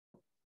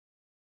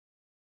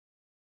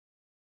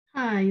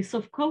Hi, so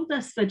I've called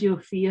this video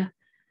fear,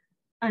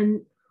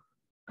 and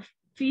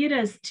fear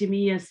is to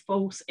me is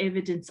false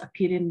evidence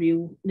appearing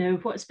real. Now,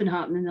 what's been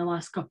happening in the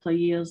last couple of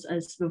years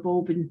is we've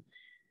all been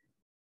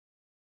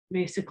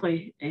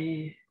basically,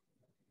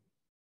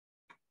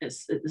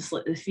 it's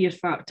like the fear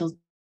factor's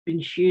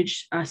been a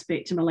huge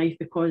aspect of my life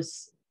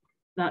because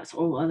that's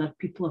all other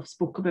people have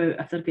spoke about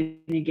if they're going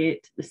to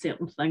get the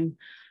certain thing,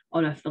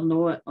 or if they're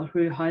not, or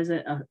who has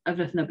it, or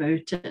everything about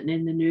it. And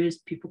in the news,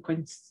 people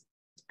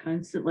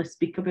constantly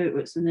speak about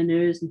what's in the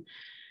news,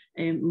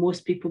 and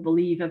most people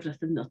believe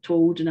everything they're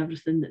told and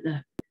everything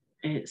that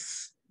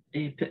it's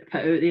put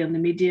out there in the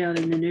media or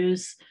in the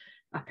news.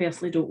 I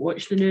personally don't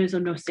watch the news.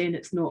 I'm not saying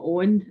it's not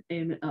on.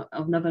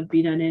 I've never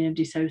been in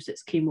anybody's house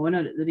that's came on, or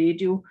at the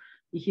radio.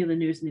 You hear the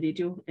news on the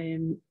radio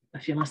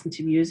if you listen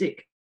to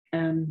music.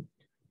 And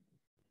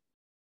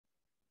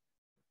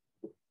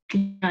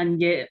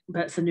get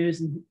bits of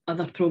news and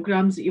other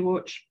programmes that you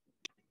watch.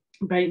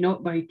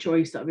 Not by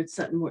choice that I would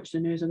sit and watch the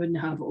news. I wouldn't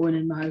have it on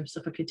in my house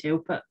if I could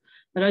help it.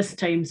 There is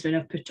times when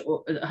I've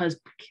it has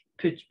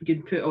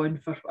been put on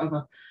for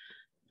whatever,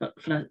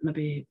 for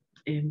maybe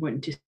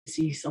wanting to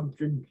see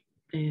something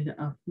that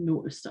I've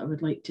noticed that I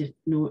would like to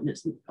know, and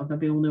I've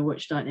maybe only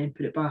watched that and then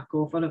put it back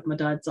off, or if my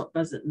dad's up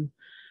visiting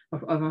or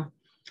whatever.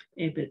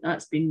 But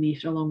that's been me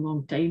for a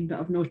long time. But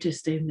I've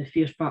noticed the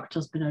fear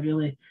factor's been a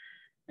really,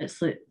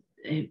 it's like,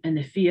 and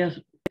the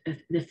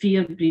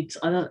fear breeds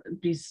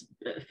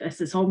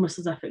it's almost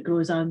as if it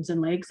grows arms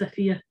and legs of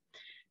fear.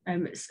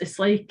 It's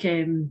like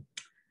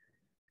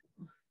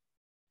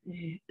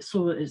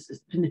so it's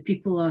when the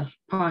people are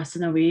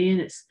passing away,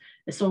 and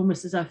it's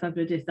almost as if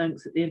everybody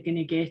thinks that they're going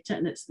to get it,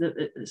 and it's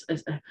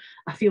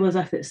I feel as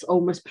if it's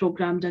almost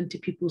programmed into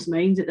people's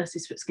minds that this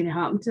is what's going to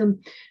happen to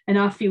them. And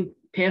I feel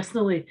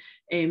personally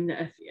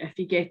that if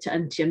you get it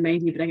into your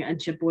mind, you bring it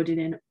into your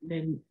body,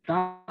 then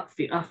that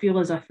I feel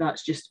as if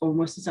that's just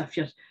almost as if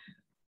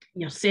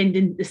you're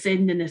sending the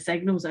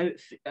signals out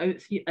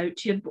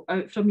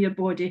from your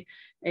body.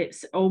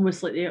 It's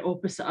almost like the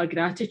opposite of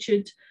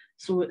gratitude.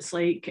 So it's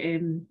like,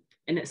 and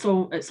it's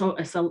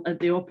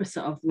the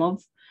opposite of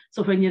love.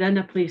 So when you're in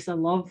a place of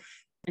love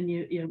and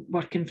you're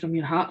working from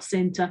your heart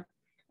center,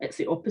 it's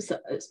the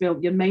opposite. It's, well,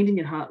 your mind and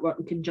your heart work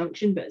in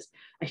conjunction, but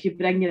if you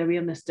bring your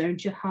awareness down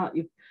to your heart,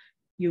 you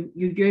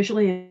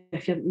usually,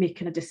 if you're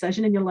making a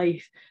decision in your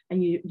life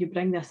and you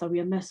bring this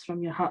awareness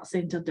from your heart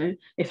center down,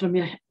 from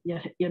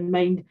your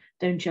mind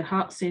down to your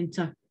heart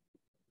center,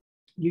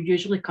 you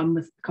usually come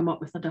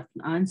up with a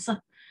different answer.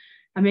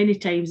 And many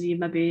times you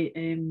maybe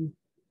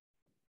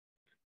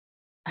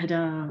had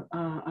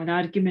an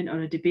argument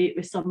or a debate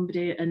with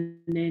somebody, and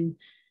then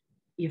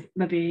you've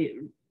maybe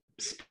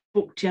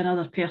spoke to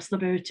another person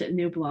about it, and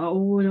they'll be like,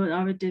 oh no,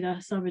 I would do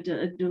this, I would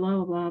do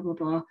blah blah blah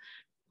blah,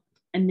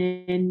 and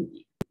then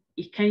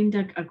you kind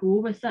of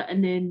go with it,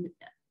 and then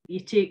you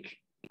take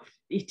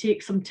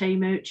some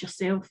time out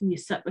yourself and you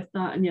sit with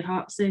that in your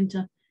heart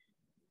center,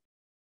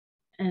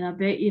 and I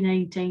bet you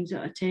 9 times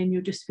out of 10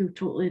 you'll just feel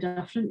totally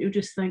different. You'll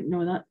just think,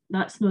 no,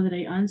 that's not the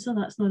right answer.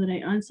 That's not the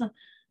right answer.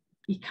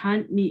 You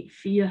can't meet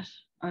fear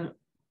or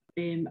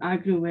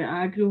aggro with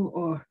aggro,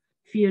 or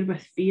fear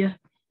with fear.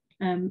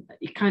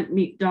 You can't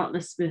meet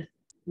darkness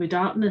with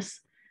darkness.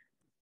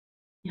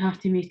 You have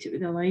to meet it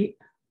with the light.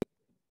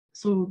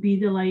 So be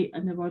the light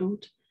in the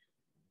world.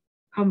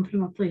 Come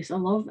from a place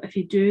of love. If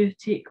you do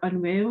take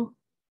unwell,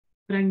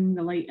 bring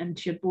the light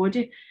into your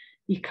body.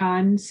 You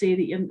can say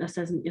that this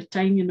isn't your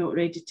time, you're not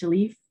ready to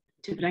leave,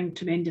 to bring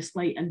tremendous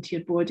light into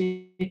your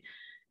body.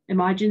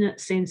 Imagine it,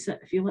 sense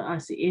it, feel it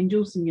as the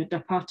angels and your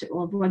departed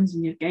loved ones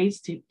and your guides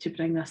to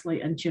bring this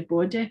light into your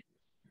body.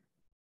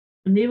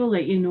 And they will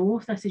let you know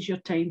if this is your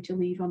time to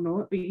leave or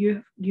not. But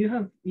you're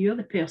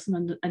the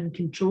person in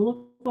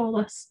control of all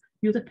this.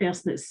 You're the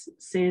person that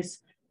says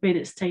when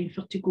it's time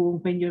for to go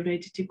and when you're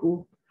ready to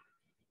go.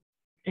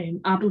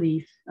 I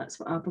believe, that's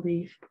what I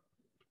believe.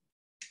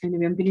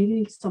 Anyway, I'm going to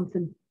read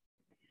something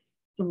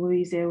from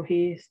Louise L.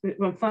 Hayes.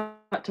 Well, in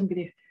fact, I'm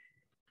going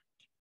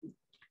to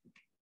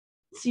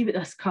see what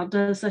this card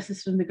does. This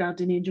is from the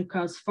Guardian Angel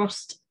cards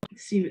first.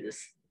 See what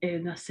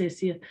this says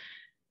here.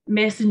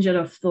 Messenger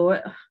of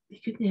thought.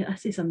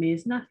 This is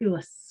amazing. I feel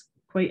this is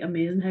quite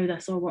amazing how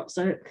this all works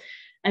out.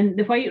 And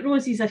the white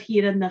roses are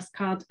here in this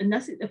card. And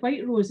the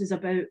white rose is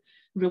about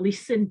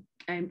releasing,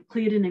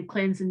 clearing and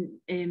cleansing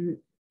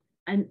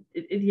and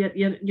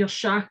your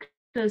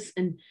chakras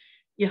and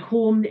your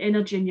home, the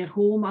energy in your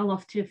home. I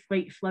love to have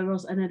white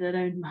flowers in and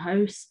around my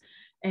house.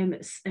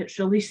 It's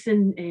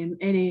releasing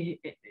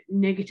any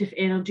negative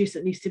energies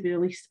that needs to be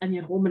released in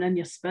your home and in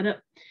your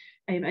spirit,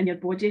 in your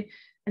body.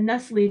 And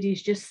this lady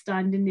is just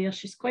standing there.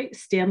 She's quite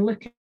stern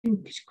looking.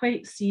 She's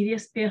quite a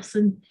serious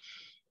person.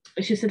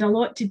 She's had a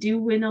lot to deal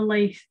with in her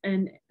life,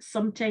 and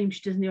sometimes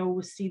she doesn't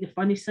always see the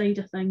funny side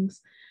of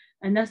things.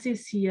 And this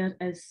is here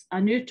is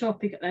a new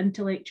topic. An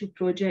intellectual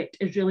project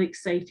is really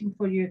exciting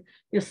for you.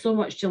 There's so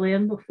much to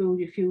learn before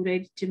you feel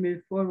ready to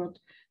move forward.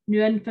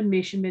 New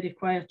information may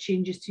require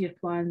changes to your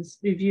plans.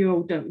 Review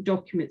all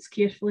documents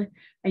carefully,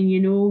 and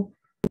you know,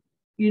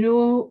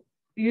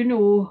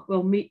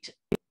 we'll meet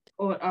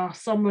or are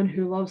someone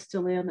who loves to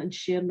learn and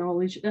share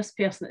knowledge. This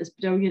person is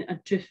brilliant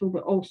and truthful,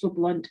 but also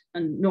blunt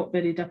and not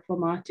very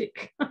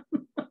diplomatic.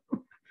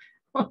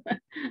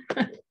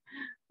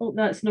 Hope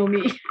that's not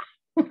me.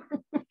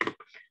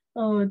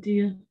 Oh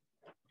dear.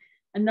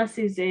 And this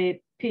is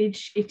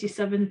page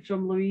 87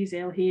 from Louise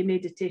L. Hay,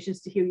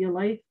 Meditations to Heal Your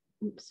Life.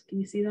 Oops, can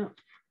you see that?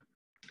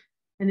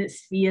 And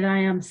it's fear. I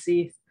am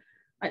safe.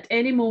 At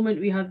any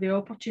moment, we have the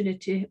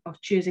opportunity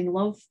of choosing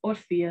love or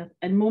fear.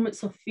 In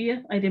moments of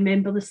fear, I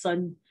remember the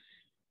sun.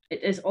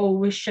 It is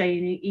always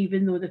shining,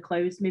 even though the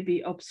clouds may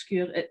be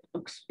obscure it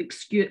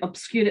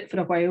for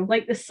a while.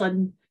 Like the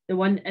sun, the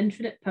one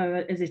infinite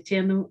power is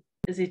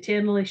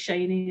eternally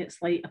shining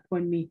its light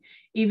upon me.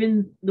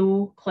 Even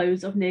though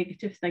clouds of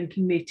negative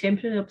thinking may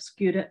temporarily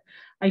obscure it,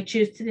 I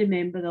choose to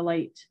remember the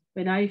light.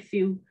 When I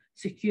feel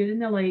secure in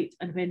the light,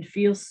 and when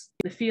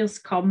the fears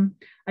come,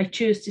 I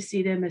choose to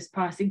see them as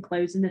passing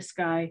clouds in the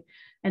sky,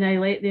 and I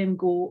let them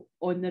go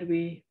on their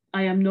way.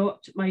 I am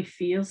not my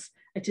fears.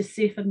 It is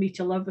safe for me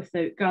to live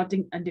without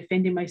guarding and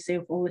defending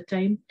myself all the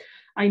time.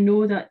 I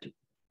know that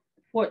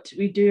what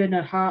we do in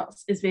our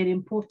hearts is very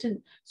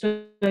important,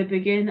 so I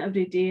begin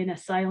every day in a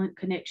silent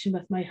connection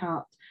with my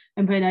heart.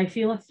 And when I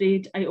feel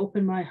afraid, I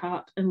open my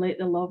heart and let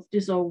the love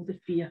dissolve the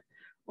fear.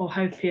 Oh,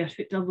 how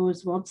perfect are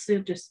those words? They're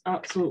just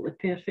absolutely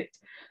perfect.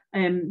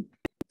 And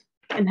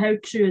how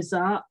true is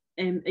that?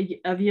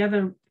 Have you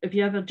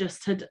ever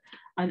just had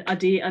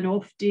an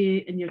off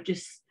day, and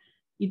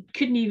you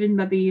couldn't even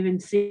maybe even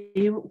say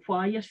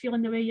why you're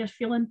feeling the way you're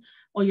feeling,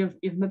 or you've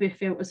maybe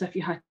felt as if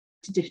you had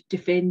to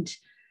defend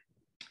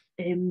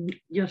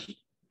your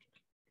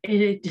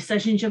any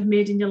decisions you've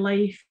made in your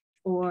life,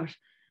 or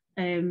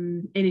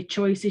any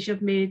choices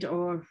you've made,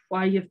 or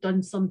why you've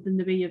done something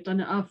the way you've done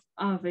it. I've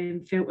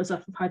felt as if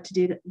I've had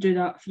to do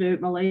that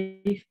throughout my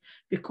life,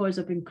 because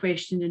I've been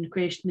questioned and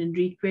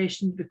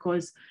re-questioned,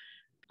 because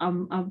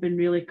I've been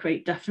really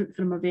quite different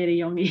from a very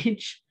young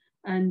age,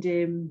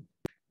 and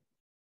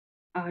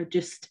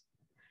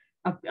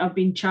I've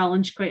been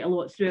challenged quite a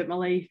lot throughout my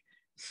life.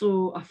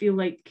 So I feel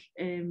like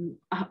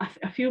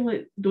I feel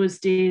like those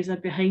days are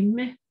behind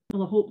me.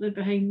 Well, I hope they're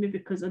behind me,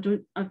 because I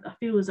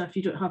feel as if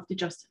you don't have to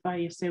justify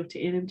yourself to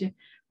anybody,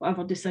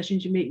 whatever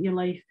decisions you make in your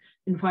life.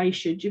 And why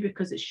should you?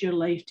 Because it's your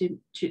life to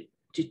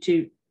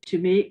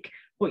make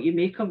what you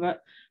make of it.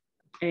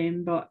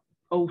 But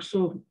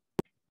also,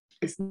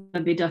 it's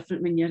maybe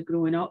different when you're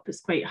growing up.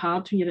 It's quite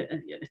hard when you're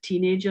a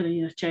teenager and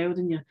you're a child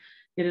and you're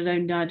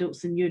around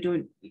adults and you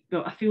don't.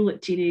 But I feel like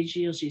teenage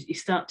years, you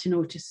start to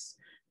notice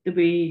the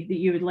way that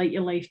you would like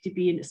your life to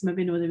be, and it's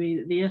maybe not the way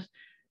that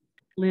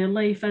their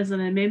life is.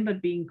 And I remember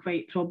being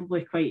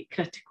probably quite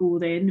critical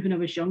then when I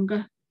was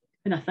younger.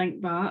 And I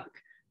think back,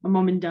 my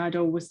mum and dad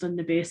always done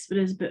the best for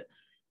us, but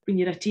when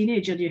you're a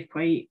teenager, you're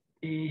quite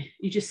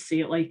you just say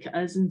it like it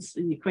is,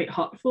 and you're quite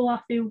hurtful, I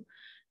feel.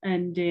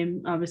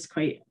 And I was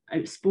quite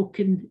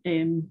outspoken,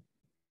 and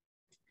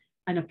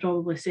I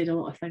probably said a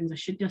lot of things I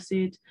shouldn't have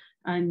said.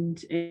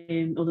 And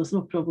there's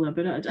no probably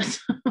about it, I did.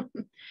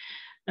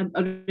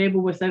 A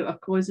rebel without a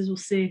cause, as we'll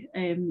say.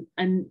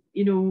 And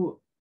you know,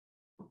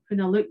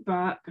 when I look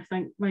back, I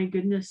think, my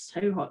goodness,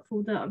 how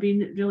hurtful that. I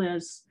mean, it really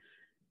is.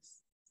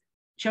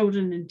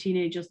 Children and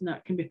teenagers and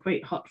that can be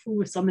quite hurtful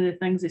with some of the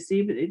things they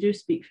say, but they do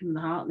speak from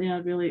the heart. They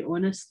are really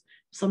honest,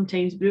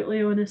 sometimes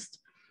brutally honest.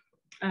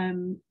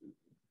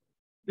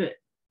 But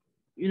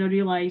you know,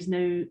 realise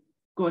now,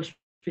 gosh,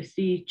 with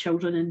 3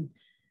 children and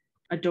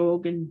a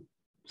dog and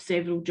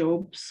several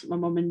jobs, my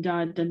mum and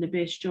dad done the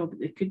best job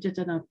they could have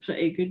done, a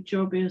pretty good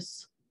job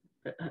as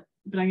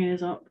bringing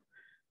us up.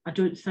 I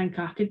don't think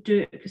I could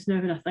do it, because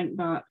now when I think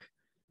back,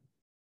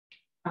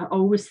 I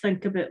always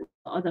think about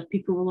other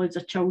people with loads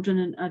of children,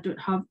 and I don't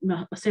have,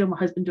 myself and my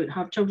husband don't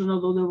have children,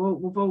 although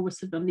we've always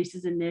had our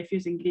nieces and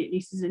nephews and great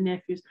nieces and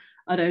nephews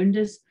around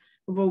us.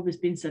 We've always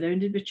been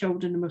surrounded with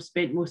children, and we've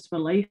spent most of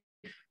our life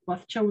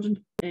with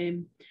children.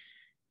 And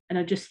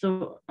I just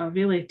thought, I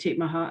really take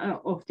my hat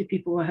off to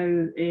people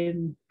how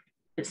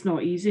it's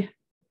not easy.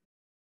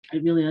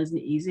 It really isn't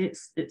easy.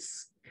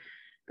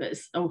 But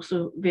it's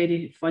also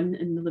very fun,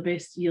 and the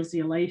best years of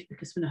your life,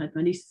 because when I had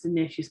my nieces and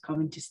nephews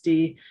coming to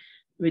stay,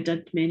 we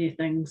did many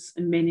things,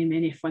 and many,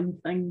 many fun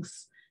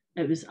things.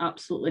 It was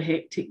absolutely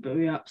hectic, but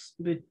we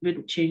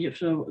wouldn't change it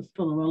for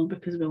the world,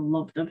 because we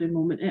loved every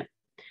moment of it.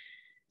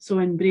 So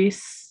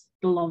embrace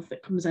the love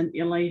that comes into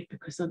your life,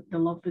 because the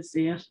love is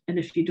there. And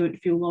if you don't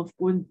feel love,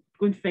 go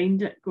and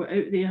find it. Go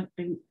out there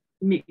and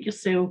make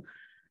yourself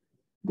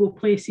go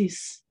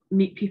places,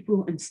 meet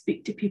people and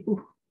speak to people.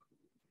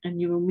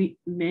 And you will meet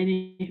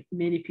many,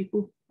 many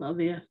people that are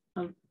there,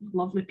 are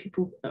lovely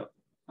people that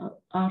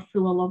are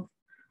full of love.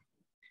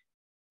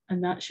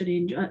 And that's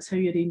how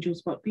your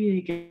angels work. Be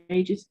the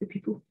guide to the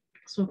people.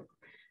 So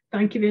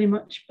thank you very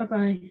much.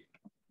 Bye-bye.